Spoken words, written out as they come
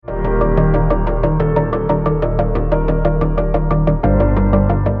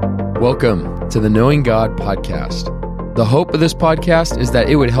Welcome to the Knowing God podcast. The hope of this podcast is that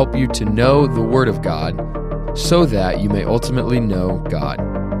it would help you to know the Word of God so that you may ultimately know God.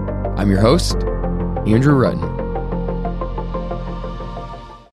 I'm your host, Andrew Rutten.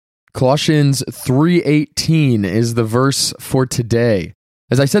 Colossians 3:18 is the verse for today.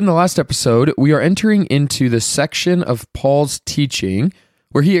 As I said in the last episode, we are entering into the section of Paul's teaching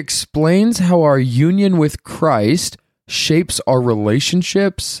where he explains how our union with Christ shapes our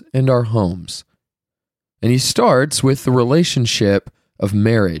relationships and our homes. And he starts with the relationship of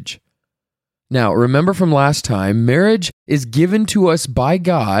marriage. Now, remember from last time, marriage is given to us by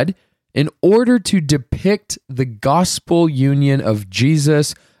God in order to depict the gospel union of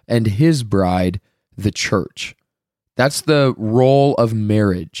Jesus and his bride, the church. That's the role of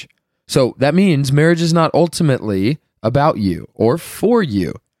marriage. So that means marriage is not ultimately about you or for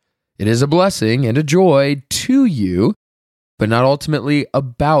you. It is a blessing and a joy to you, but not ultimately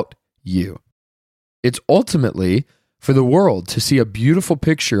about you. It's ultimately for the world to see a beautiful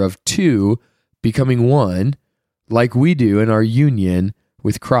picture of two becoming one, like we do in our union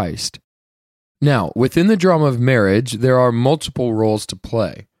with Christ. Now, within the drama of marriage, there are multiple roles to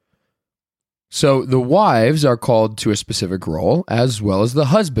play. So the wives are called to a specific role, as well as the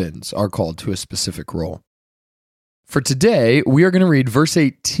husbands are called to a specific role. For today, we are going to read verse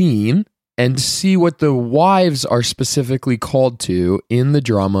 18 and see what the wives are specifically called to in the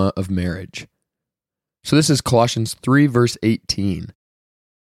drama of marriage. So this is Colossians 3, verse 18.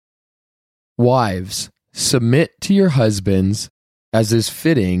 Wives, submit to your husbands as is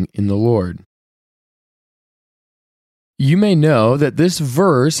fitting in the Lord. You may know that this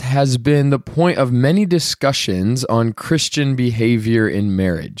verse has been the point of many discussions on Christian behavior in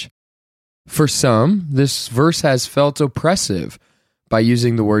marriage. For some, this verse has felt oppressive by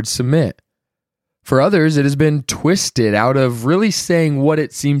using the word submit. For others, it has been twisted out of really saying what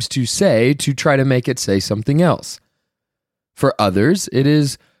it seems to say to try to make it say something else. For others, it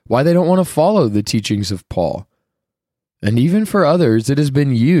is why they don't want to follow the teachings of Paul. And even for others, it has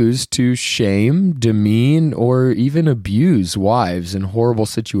been used to shame, demean, or even abuse wives in horrible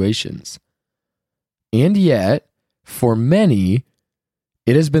situations. And yet, for many,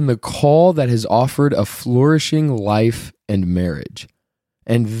 it has been the call that has offered a flourishing life and marriage.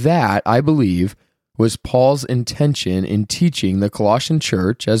 And that, I believe, was Paul's intention in teaching the Colossian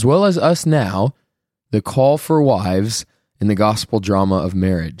church, as well as us now, the call for wives in the gospel drama of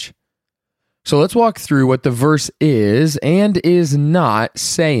marriage. So let's walk through what the verse is and is not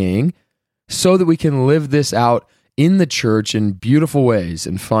saying so that we can live this out in the church in beautiful ways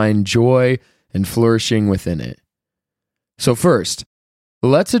and find joy and flourishing within it. So first,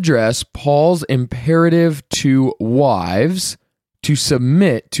 let's address Paul's imperative to wives to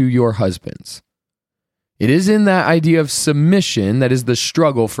submit to your husbands. It is in that idea of submission that is the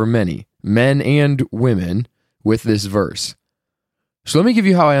struggle for many, men and women, with this verse. So let me give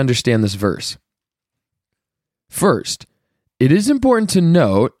you how I understand this verse. First, it is important to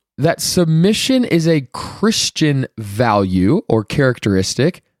note that submission is a Christian value or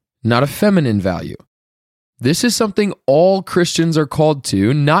characteristic, not a feminine value. This is something all Christians are called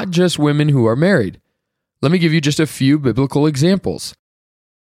to, not just women who are married. Let me give you just a few biblical examples.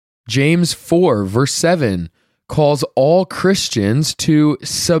 James 4, verse 7, calls all Christians to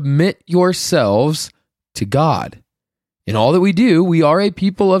submit yourselves to God. In all that we do, we are a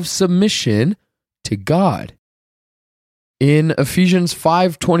people of submission to God. In Ephesians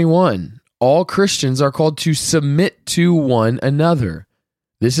 5:21, all Christians are called to submit to one another.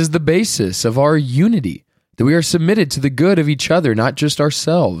 This is the basis of our unity, that we are submitted to the good of each other, not just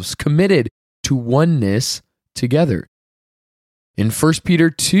ourselves, committed to oneness together. In 1 Peter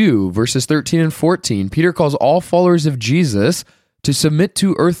 2, verses 13 and 14, Peter calls all followers of Jesus to submit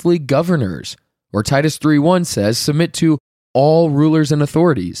to earthly governors, or Titus 3:1 says, submit to all rulers and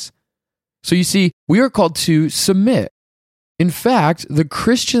authorities. So you see, we are called to submit. In fact, the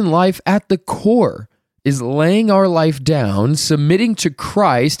Christian life at the core is laying our life down, submitting to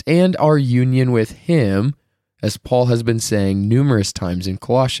Christ and our union with Him, as Paul has been saying numerous times in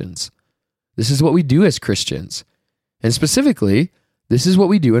Colossians. This is what we do as Christians. And specifically, this is what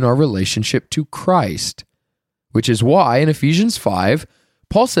we do in our relationship to Christ, which is why in Ephesians 5,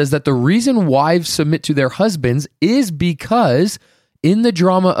 Paul says that the reason wives submit to their husbands is because in the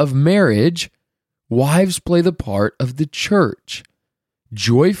drama of marriage, wives play the part of the church,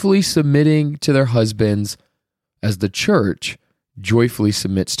 joyfully submitting to their husbands as the church joyfully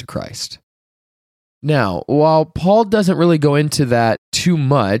submits to Christ. Now, while Paul doesn't really go into that too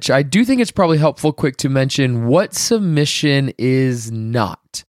much, I do think it's probably helpful quick to mention what submission is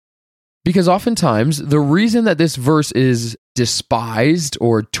not. Because oftentimes, the reason that this verse is despised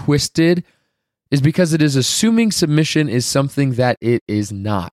or twisted is because it is assuming submission is something that it is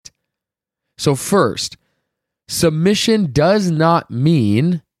not. So first, submission does not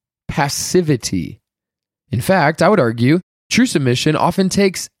mean passivity. In fact, I would argue true submission often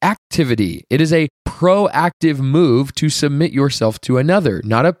takes activity. It is a proactive move to submit yourself to another,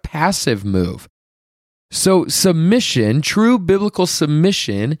 not a passive move. So submission, true biblical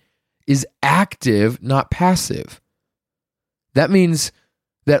submission, is active, not passive. That means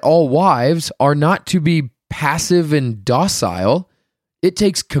that all wives are not to be passive and docile. It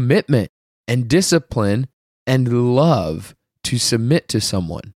takes commitment and discipline and love to submit to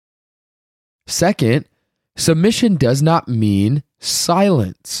someone. Second, submission does not mean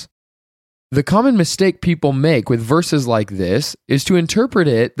silence. The common mistake people make with verses like this is to interpret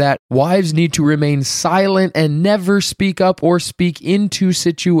it that wives need to remain silent and never speak up or speak into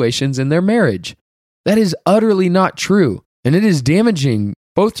situations in their marriage. That is utterly not true, and it is damaging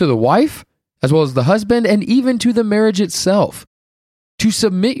both to the wife as well as the husband and even to the marriage itself. To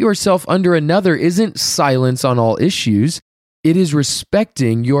submit yourself under another isn't silence on all issues. It is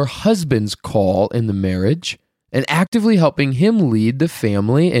respecting your husband's call in the marriage and actively helping him lead the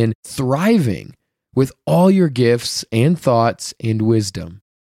family and thriving with all your gifts and thoughts and wisdom.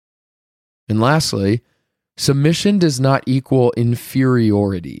 And lastly, submission does not equal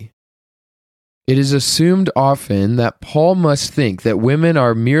inferiority. It is assumed often that Paul must think that women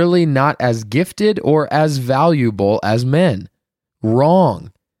are merely not as gifted or as valuable as men.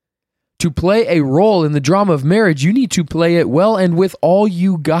 Wrong. To play a role in the drama of marriage, you need to play it well and with all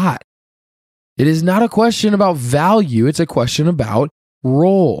you got. It is not a question about value, it's a question about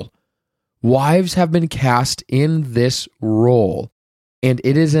role. Wives have been cast in this role, and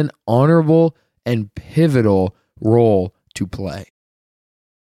it is an honorable and pivotal role to play.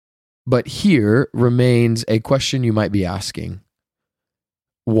 But here remains a question you might be asking.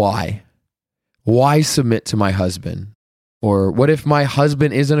 Why? Why submit to my husband? Or what if my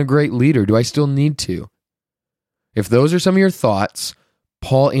husband isn't a great leader? Do I still need to? If those are some of your thoughts,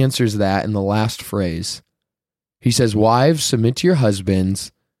 Paul answers that in the last phrase. He says, wives, submit to your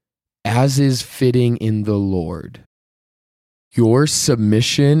husbands as is fitting in the Lord. Your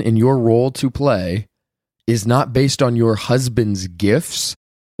submission and your role to play is not based on your husband's gifts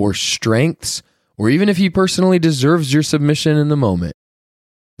or strengths, or even if he personally deserves your submission in the moment.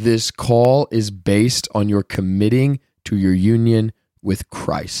 This call is based on your committing to your union with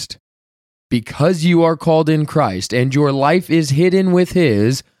Christ. Because you are called in Christ and your life is hidden with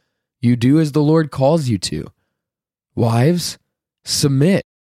His, you do as the Lord calls you to. Wives, submit.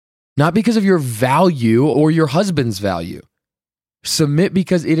 Not because of your value or your husband's value. Submit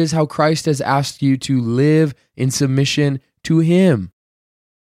because it is how Christ has asked you to live in submission to Him.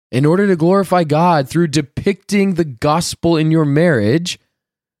 In order to glorify God through depicting the gospel in your marriage,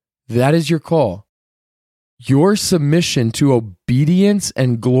 that is your call. Your submission to obedience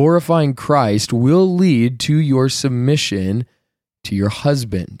and glorifying Christ will lead to your submission to your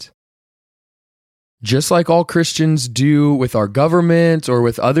husband. Just like all Christians do with our government or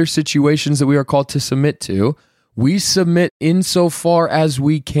with other situations that we are called to submit to, we submit insofar as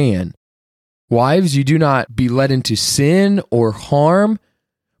we can. Wives, you do not be led into sin or harm,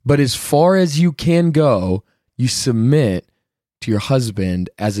 but as far as you can go, you submit to your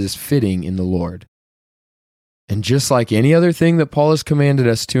husband as is fitting in the Lord. And just like any other thing that Paul has commanded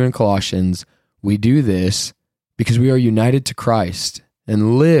us to in Colossians, we do this because we are united to Christ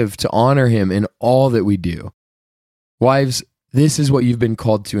and live to honor Him in all that we do. Wives, this is what you've been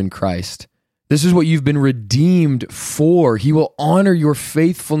called to in Christ. This is what you've been redeemed for. He will honor your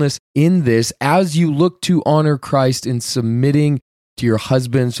faithfulness in this as you look to honor Christ in submitting to your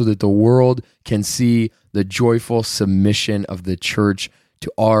husband so that the world can see the joyful submission of the church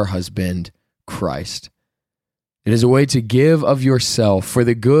to our husband, Christ. It is a way to give of yourself for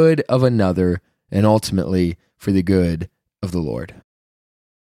the good of another and ultimately for the good of the Lord.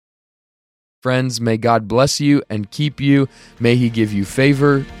 Friends, may God bless you and keep you. May He give you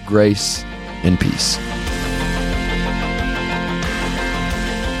favor, grace, and peace.